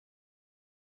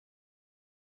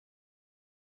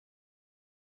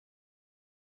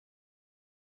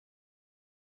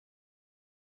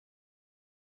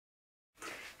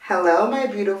Hello, my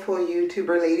beautiful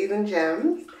YouTuber ladies and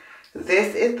gems.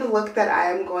 This is the look that I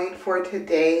am going for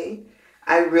today.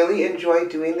 I really enjoy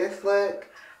doing this look.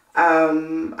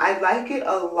 I like it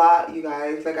a lot, you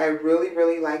guys. Like, I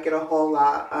really like it a whole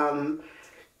lot.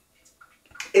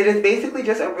 It is basically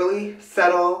just a really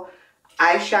subtle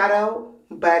eyeshadow,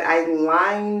 but I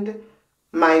lined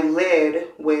my lid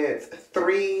with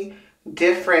 3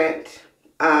 different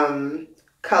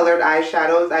colored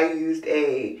eyeshadows. I used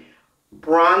a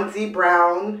bronzy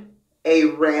brown, a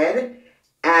red,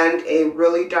 and a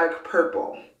really dark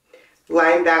purple.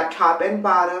 Lined that top and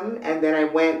bottom, and then I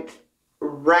went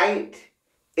right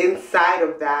inside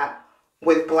of that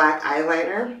with black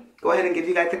eyeliner. Go ahead and give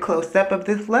you guys a close-up of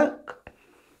this look.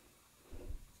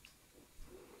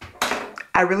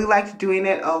 I really liked doing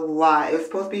it a lot. It was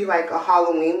supposed to be like a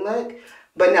Halloween look,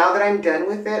 but now that I'm done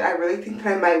with it, I really think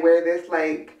that I might wear this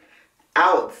like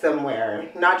out somewhere,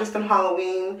 not just on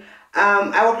Halloween.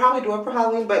 I will probably do it for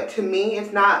Halloween, but to me,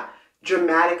 it's not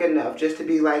dramatic enough just to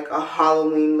be like a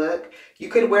Halloween look. You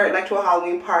could wear it like to a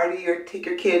Halloween party or take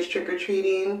your kids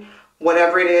trick-or-treating,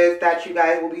 whatever it is that you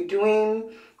guys will be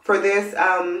doing for this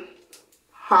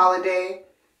holiday.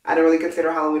 I don't really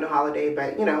consider Halloween a holiday,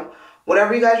 but you know,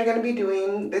 whatever you guys are going to be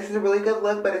doing, this is a really good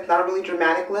look, but it's not a really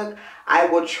dramatic look. I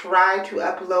will try to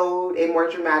upload a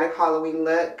more dramatic Halloween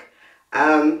look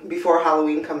before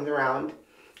Halloween comes around.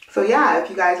 So yeah, if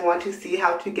you guys want to see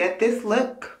how to get this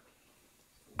look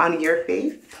on your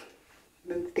face,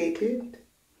 then stay tuned.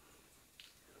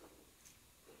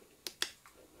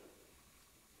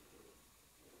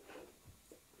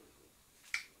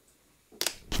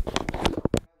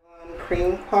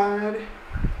 Cream quad.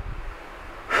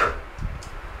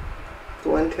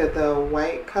 Go into the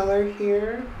white color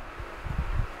here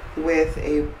with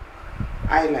a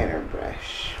eyeliner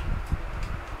brush.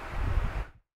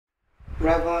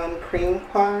 Revlon cream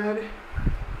quad.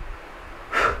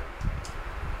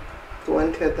 Go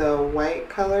into the white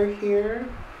color here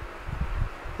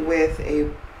with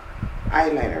a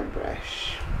eyeliner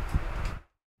brush.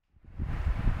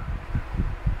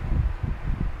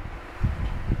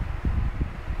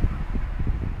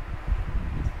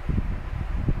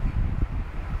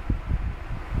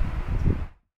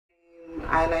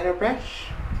 Eyeliner brush.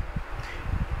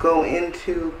 Go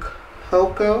into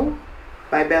Cocoa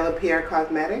by Bella Pierre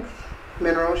Cosmetics,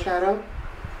 mineral shadow,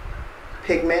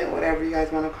 pigment, whatever you guys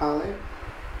want to call it.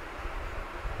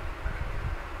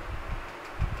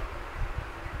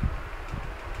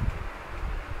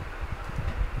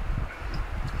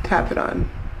 Tap it on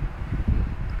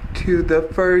to the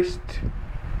first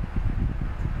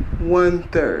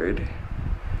 1/3.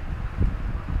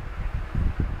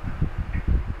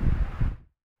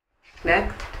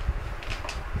 Next,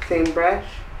 same brush,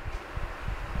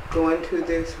 go into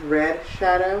this red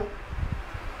shadow.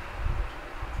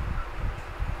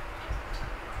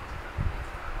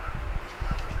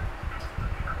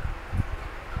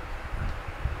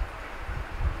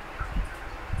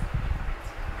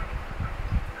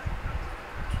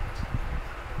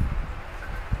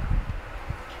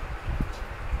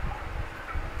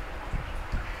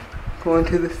 Go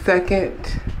into the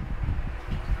second,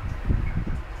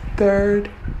 third,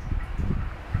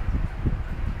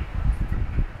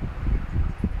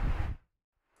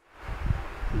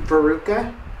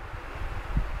 Veruca,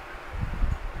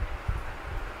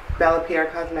 Bella Pierre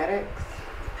Cosmetics,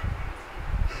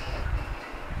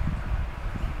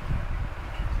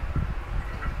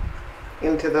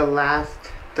 into the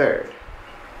last third.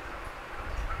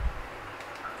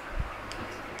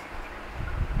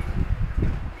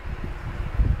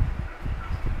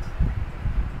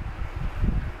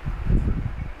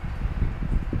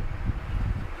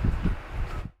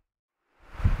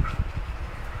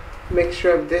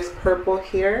 Mixture of this purple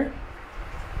here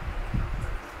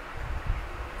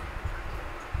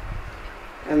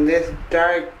and this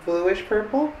dark bluish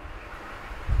purple.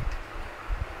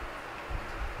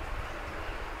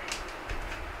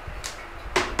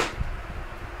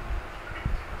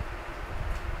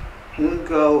 And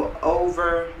go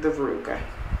over the Veruca.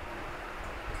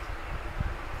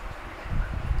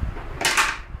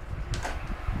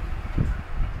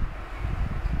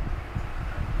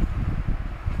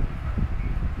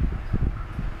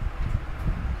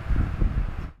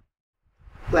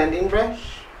 Blending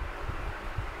brush.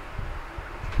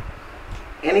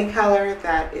 Any color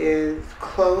that is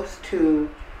close to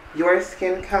your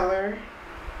skin color.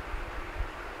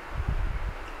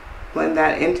 Blend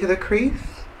that into the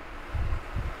crease.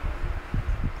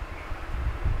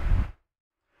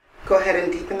 Go ahead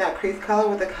and deepen that crease color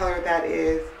with a color that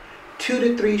is 2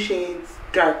 to 3 shades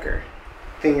darker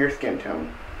than your skin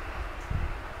tone.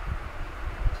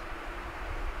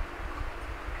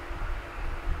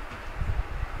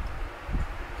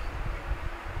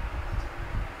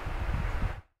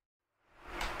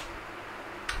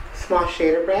 small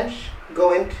shader brush.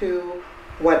 Go into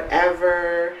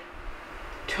whatever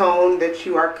tone that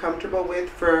you are comfortable with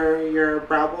for your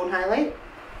brow bone highlight.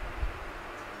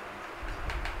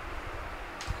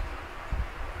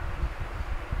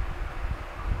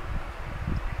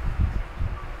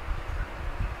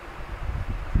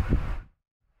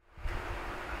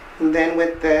 And then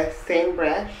with the same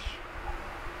brush,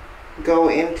 go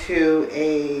into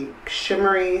a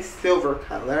shimmery silver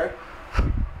color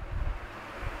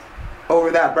over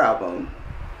that brow bone.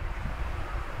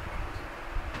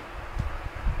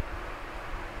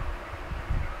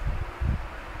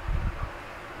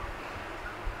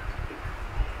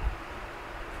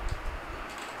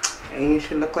 And you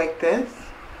should look like this.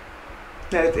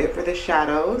 That is it for the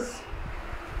shadows.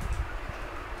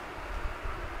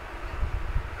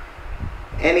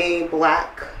 Any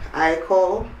black eye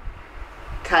kohl,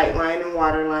 tight line and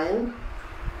waterline,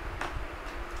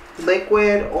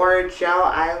 liquid or gel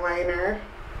eyeliner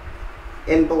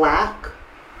in black,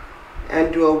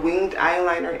 and do a winged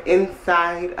eyeliner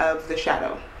inside of the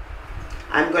shadow.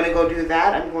 I'm going to go do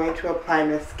that. I'm going to apply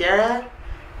mascara.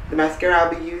 The mascara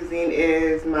I'll be using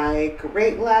is my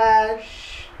Great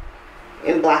Lash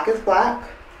in Black is Black.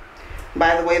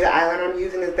 By the way, the eyeliner I'm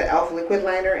using is the e.l.f. liquid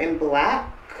liner in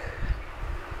black.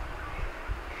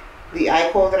 The eye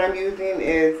kohl that I'm using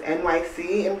is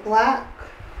NYC in black.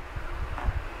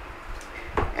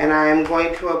 And I'm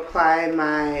going to apply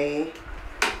my,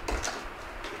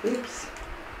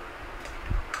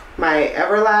 my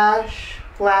Everlash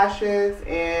lashes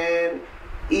in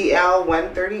EL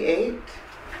 138.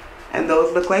 And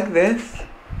those look like this.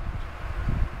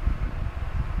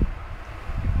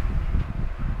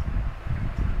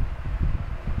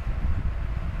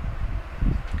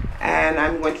 And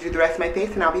I'm going to do the rest of my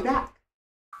face and I'll be back.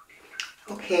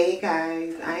 Okay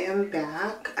guys, I am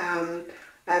back.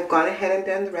 I've gone ahead and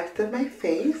done the rest of my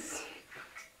face.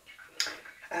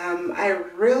 I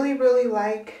really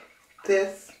like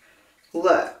this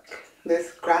look,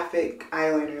 this graphic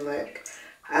eyeliner look.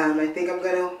 I think I'm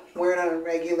gonna wear it on a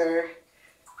regular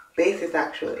basis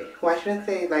actually. Well, I shouldn't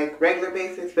say like regular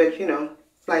basis, but you know,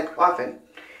 like often.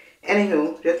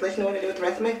 Anywho, just let you know what to do with the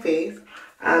rest of my face.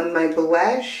 My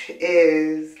blush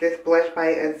is this blush by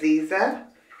Aziza.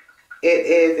 It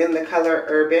is in the color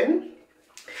Urban.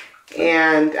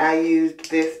 And I used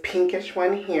this pinkish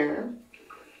one here.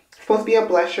 It's supposed to be a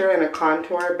blusher and a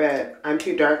contour, but I'm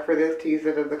too dark for this to use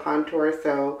it as a contour,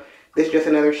 so this is just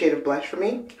another shade of blush for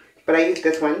me. But I used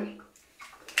this one.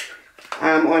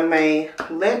 On my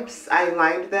lips, I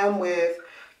lined them with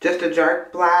just a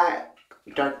dark brown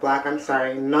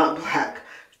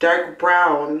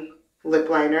lip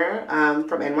liner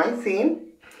from NYC.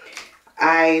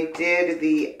 I did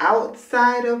the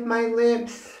outside of my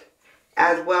lips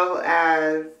as well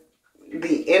as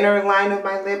the inner line of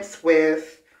my lips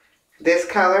with this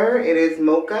color. It is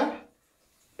Mocha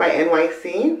by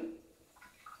NYC.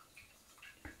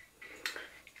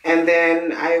 And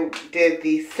then I did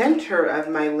the center of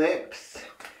my lips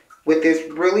with this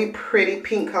really pretty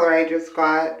pink color I just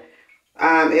got.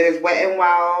 It is Wet n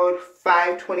Wild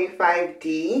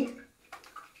 525D.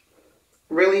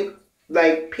 Really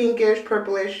like pinkish,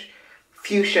 purplish,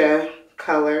 fuchsia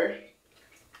color.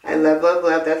 I love, love,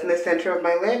 love. That's in the center of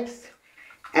my lips.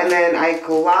 And then I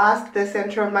glossed the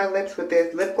center of my lips with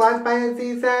this lip gloss by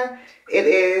Aziza. It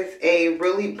is a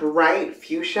really bright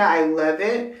fuchsia. I love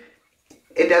it.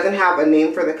 It doesn't have a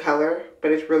name for the color,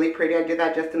 but it's really pretty. I did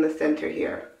that just in the center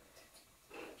here,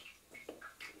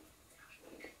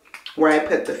 where I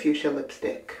put the fuchsia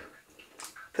lipstick.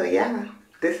 So yeah,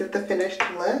 this is the finished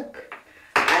look.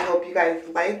 I hope you guys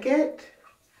like it.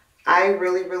 I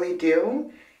really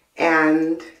do.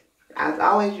 And as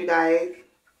always, you guys,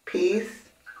 peace,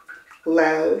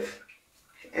 love,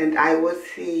 and I will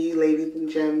see you ladies and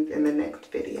gems in the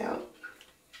next video.